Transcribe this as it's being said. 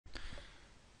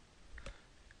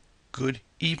Good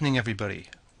evening, everybody.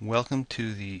 Welcome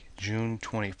to the June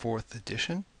 24th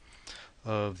edition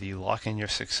of the Lock in Your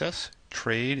Success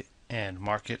Trade and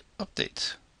Market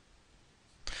Updates.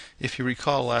 If you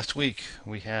recall, last week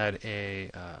we had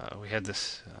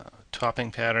this topping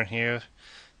pattern here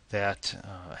that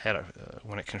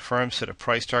when it confirmed, set a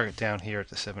price target down here at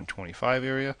the 725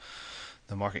 area.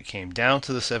 The market came down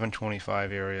to the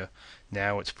 725 area.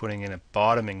 Now it's putting in a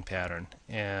bottoming pattern,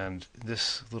 and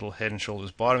this little head and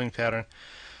shoulders bottoming pattern,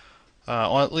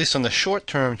 at least on the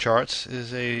short-term charts,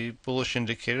 is a bullish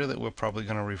indicator that we're probably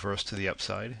going to reverse to the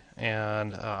upside.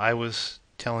 And I was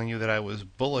telling you that I was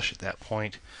bullish at that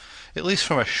point, at least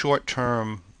from a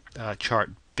short-term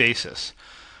chart basis.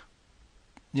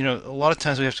 You know, a lot of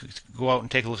times we have to go out and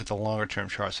take a look at the longer-term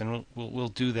charts, and we'll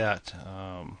do that.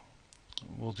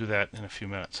 We'll do that in a few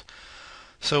minutes.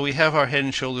 So we have our head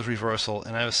and shoulders reversal,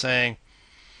 and I was saying,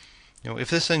 if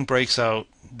this thing breaks out,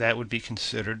 that would be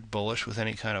considered bullish with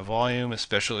any kind of volume,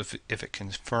 especially if it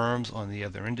confirms on the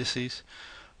other indices.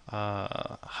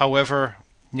 However,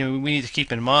 we need to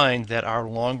keep in mind that our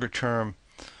longer term,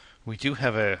 we do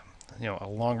have a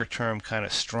longer term kind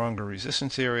of stronger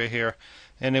resistance area here,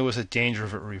 and there was a danger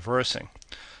of it reversing.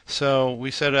 So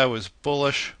we said I was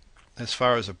bullish as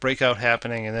far as a breakout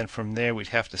happening, and then from there we'd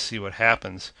have to see what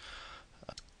happens,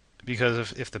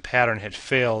 because if the pattern had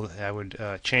failed, I would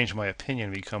change my opinion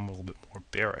and become a little bit more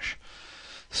bearish.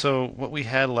 So what we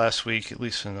had last week, at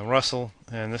least in the Russell,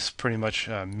 and this pretty much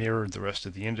mirrored the rest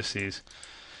of the indices,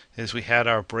 is we had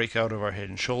our breakout of our head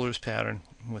and shoulders pattern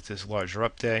with this larger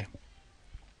up day,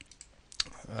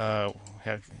 and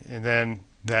then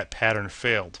that pattern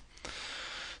failed.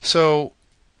 So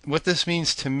what this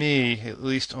means to me, at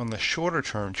least on the shorter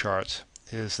term charts,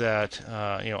 is that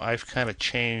I've kind of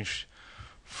changed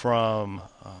from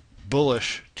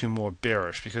bullish to more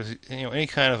bearish, because any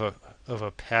kind of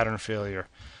a pattern failure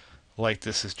like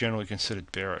this is generally considered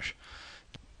bearish.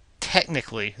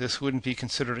 Technically, this wouldn't be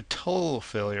considered a total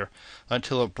failure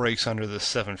until it breaks under the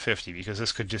 750, because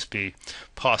this could just be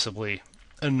possibly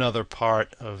another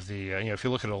part of the, if you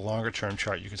look at a longer term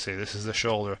chart, you could say this is the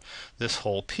shoulder, this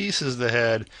whole piece is the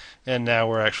head, and now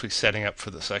we're actually setting up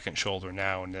for the second shoulder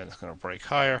now, and then it's going to break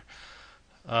higher.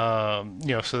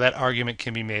 So that argument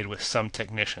can be made with some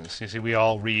technicians. You see, we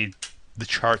all read the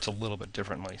charts a little bit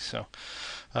differently, so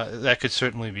that could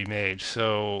certainly be made.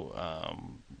 So,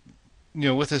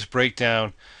 with this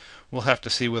breakdown, we'll have to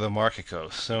see where the market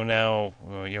goes. So now,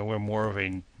 we're more of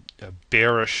a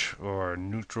bearish or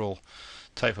neutral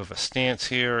type of a stance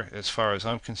here, as far as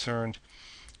I'm concerned.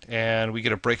 And we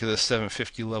get a break of the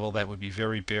 750 level, that would be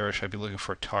very bearish. I'd be looking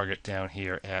for a target down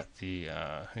here at the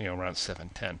around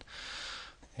 710,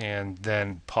 and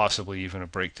then possibly even a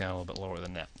breakdown a little bit lower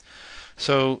than that.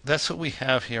 So that's what we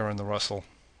have here on the Russell.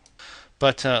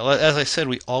 But as I said,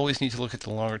 we always need to look at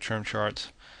the longer term charts.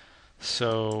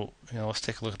 So let's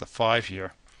take a look at the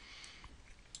 5-year.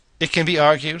 It can be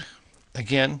argued,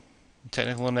 again,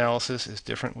 technical analysis is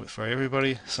different for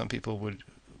everybody. Some people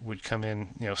would come in,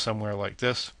 somewhere like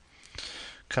this,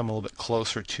 come a little bit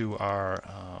closer to our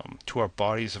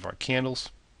bodies of our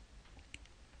candles,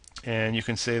 and you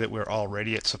can say that we're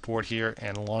already at support here,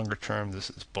 and longer term this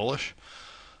is bullish.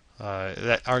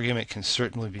 That argument can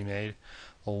certainly be made.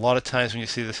 A lot of times when you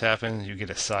see this happen, you get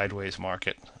a sideways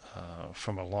market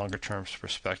from a longer term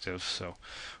perspective. So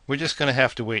we're just going to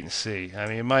have to wait and see. I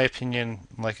mean, in my opinion,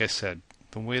 like I said,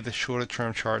 the way the shorter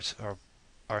term charts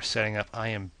are setting up, I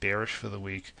am bearish for the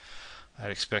week. I'd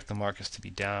expect the markets to be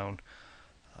down.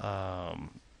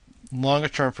 Longer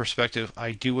term perspective,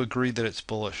 I do agree that it's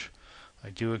bullish. I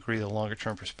do agree the longer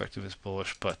term perspective is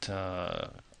bullish, but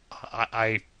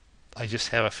I just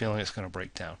have a feeling it's going to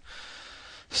break down.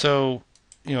 So,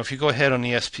 if you go ahead on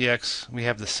the SPX, we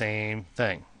have the same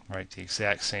thing, right? The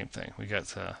exact same thing. We got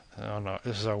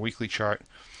this is our weekly chart.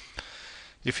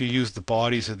 If you use the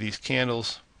bodies of these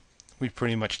candles, we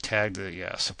pretty much tagged the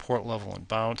support level and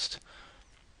bounced.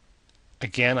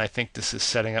 Again, I think this is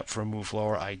setting up for a move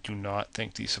lower. I do not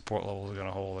think these support levels are going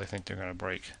to hold. I think they're going to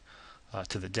break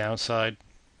to the downside.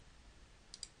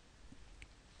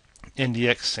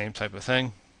 NDX, same type of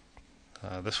thing.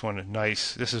 This one is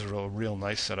nice. This is a real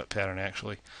nice setup pattern,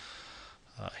 actually.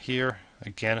 Here,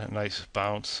 again, a nice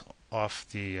bounce off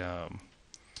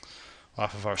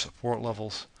of our support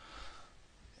levels.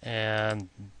 And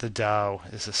the Dow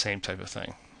is the same type of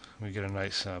thing. We get a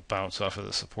nice bounce off of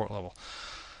the support level.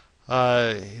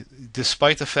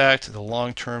 Despite the fact the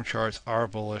long-term charts are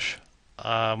bullish,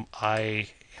 I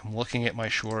am looking at my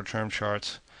shorter-term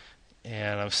charts,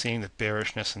 and I'm seeing the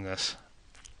bearishness in this.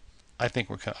 I think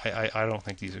I don't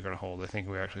think these are going to hold. I think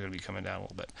we're actually going to be coming down a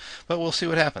little bit. But we'll see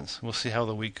what happens. We'll see how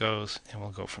the week goes, and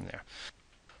we'll go from there.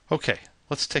 Okay,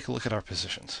 let's take a look at our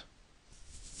positions.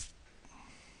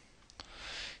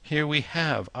 Here we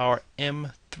have our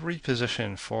M3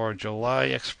 position for July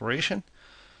expiration.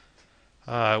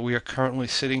 We are currently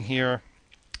sitting here.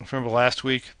 Remember last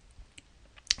week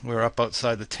we were up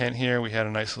outside the tent here. We had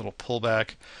a nice little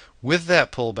pullback. With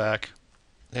that pullback,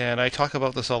 and I talk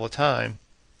about this all the time,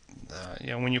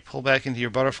 when you pull back into your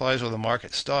butterflies or the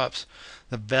market stops,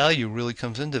 the value really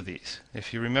comes into these.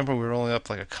 If you remember, we were only up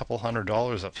like a couple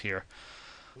 $100 up here.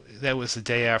 That was the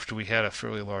day after we had a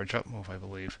fairly large up move, I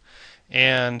believe.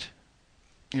 And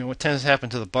what tends to happen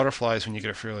to the butterflies when you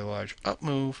get a fairly large up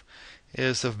move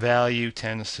is the value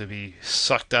tends to be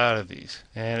sucked out of these.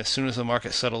 And as soon as the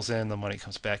market settles in, the money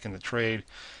comes back in the trade.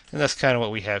 And that's kind of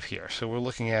what we have here. So we're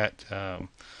looking at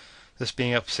this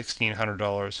being up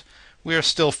 $1,600. We are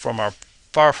still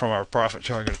far from our profit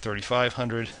target of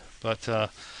 $3,500.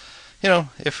 But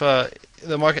if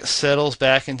the market settles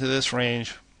back into this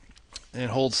range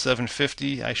and holds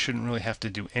 750, I shouldn't really have to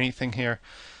do anything here.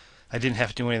 I didn't have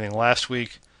to do anything last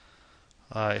week.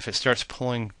 If it starts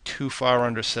pulling too far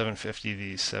under 750,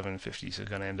 these 750s are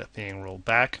going to end up being rolled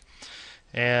back.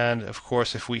 And of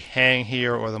course, if we hang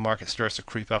here or the market starts to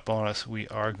creep up on us, we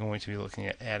are going to be looking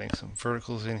at adding some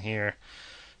verticals in here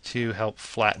to help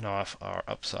flatten off our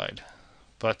upside.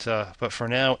 But for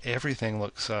now, everything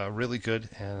looks really good,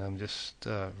 and I'm just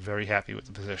very happy with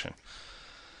the position.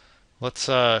 Let's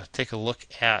take a look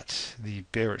at the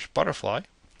bearish butterfly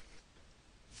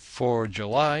for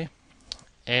July,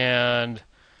 and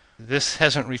this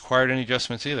hasn't required any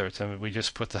adjustments either. We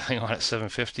just put the thing on at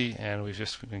 750, and we've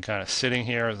just been kind of sitting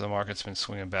here as the market's been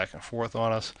swinging back and forth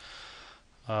on us.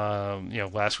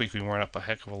 Last week we weren't up a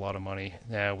heck of a lot of money.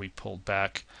 Now we pulled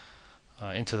back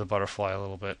into the butterfly a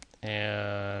little bit,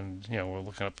 and we're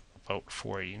looking up about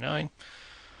 489.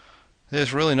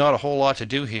 There's really not a whole lot to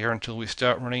do here until we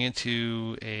start running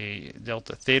into a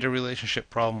delta theta relationship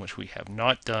problem, which we have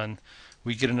not done.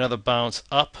 We get another bounce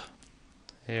up.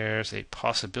 There's a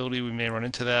possibility we may run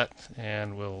into that,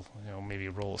 and we'll maybe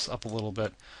roll us up a little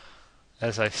bit.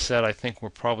 As I said, I think we're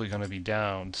probably going to be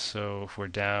down. So if we're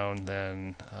down,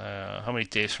 then how many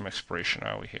days from expiration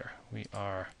are we here? We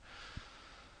are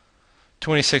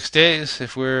 26 days.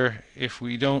 If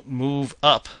we don't move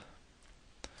up,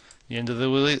 the end of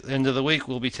the week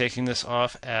we'll be taking this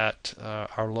off at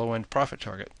our low end profit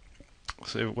target.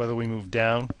 So whether we move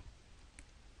down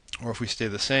or if we stay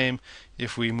the same,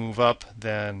 if we move up,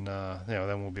 then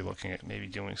then we'll be looking at maybe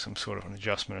doing some sort of an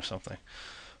adjustment or something.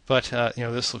 But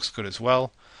this looks good as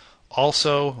well.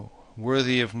 Also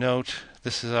worthy of note,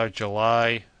 this is our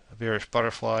July bearish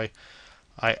butterfly.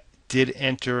 I did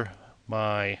enter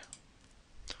my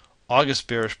August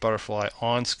bearish butterfly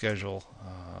on schedule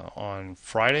on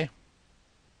Friday.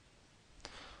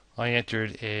 I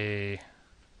entered a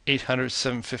 800,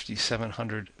 750,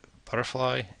 700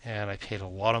 butterfly, and I paid a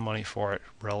lot of money for it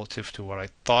relative to what I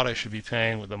thought I should be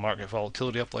paying with the market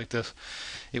volatility up like this.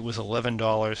 It was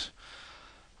 $11.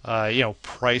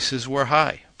 Prices were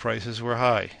high.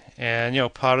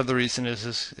 And part of the reason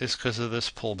is because of this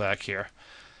pullback here.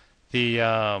 The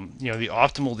the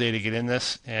optimal day to get in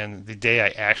this, and the day I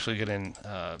actually get in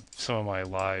some of my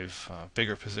live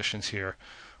bigger positions here,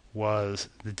 was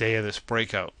the day of this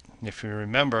breakout. If you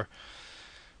remember,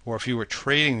 or if you were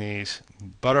trading these,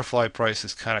 butterfly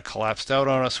prices kind of collapsed out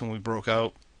on us when we broke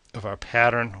out of our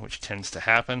pattern, which tends to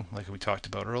happen, like we talked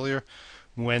about earlier.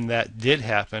 When that did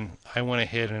happen, I went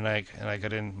ahead and I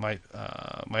got in my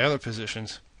my other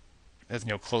positions at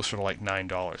closer to like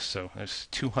 $9. So it's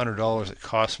 $200 it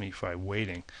cost me by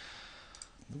waiting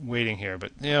here.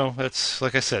 But that's,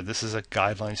 like I said, this is a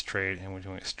guidelines trade, and we're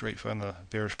doing it straight from the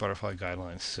bearish butterfly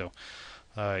guidelines. So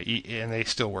and they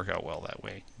still work out well that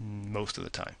way most of the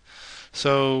time.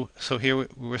 So here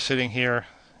we're sitting here.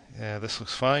 This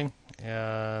looks fine,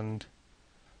 and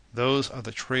those are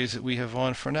the trades that we have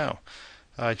on for now.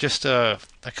 Just a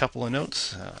couple of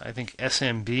notes. I think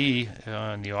SMB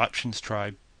on the options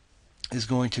tribe is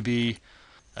going to be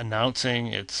announcing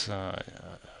its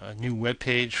a new web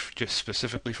page just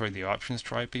specifically for the options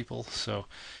tribe people. So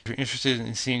if you're interested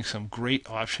in seeing some great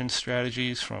option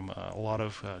strategies from a lot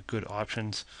of good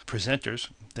options presenters,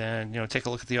 then take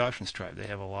a look at the options tribe. They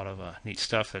have a lot of neat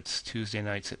stuff. That's Tuesday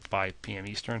nights at 5 p.m.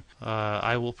 Eastern.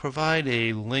 I will provide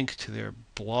a link to their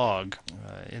blog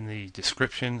in the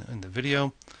description in the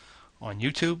video on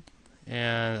YouTube,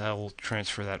 and I will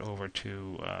transfer that over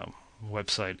to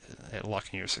website at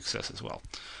Locke Your Success as well.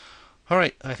 All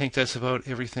right, I think that's about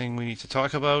everything we need to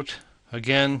talk about.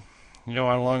 Again,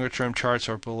 our longer term charts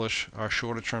are bullish, our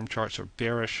shorter term charts are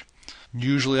bearish.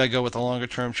 Usually I go with the longer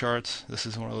term charts. This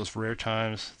is one of those rare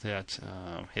times that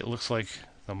it looks like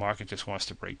the market just wants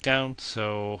to break down.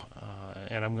 So,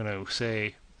 and I'm going to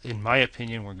say, in my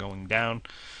opinion, we're going down.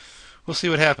 We'll see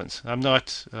what happens. I'm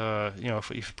not,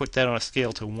 if you put that on a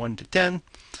scale to 1 to 10,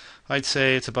 I'd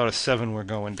say it's about a 7 we're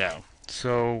going down.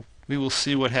 So we will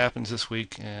see what happens this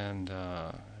week, and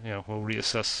we'll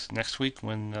reassess next week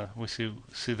when we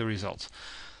see the results.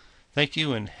 Thank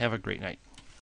you, and have a great night.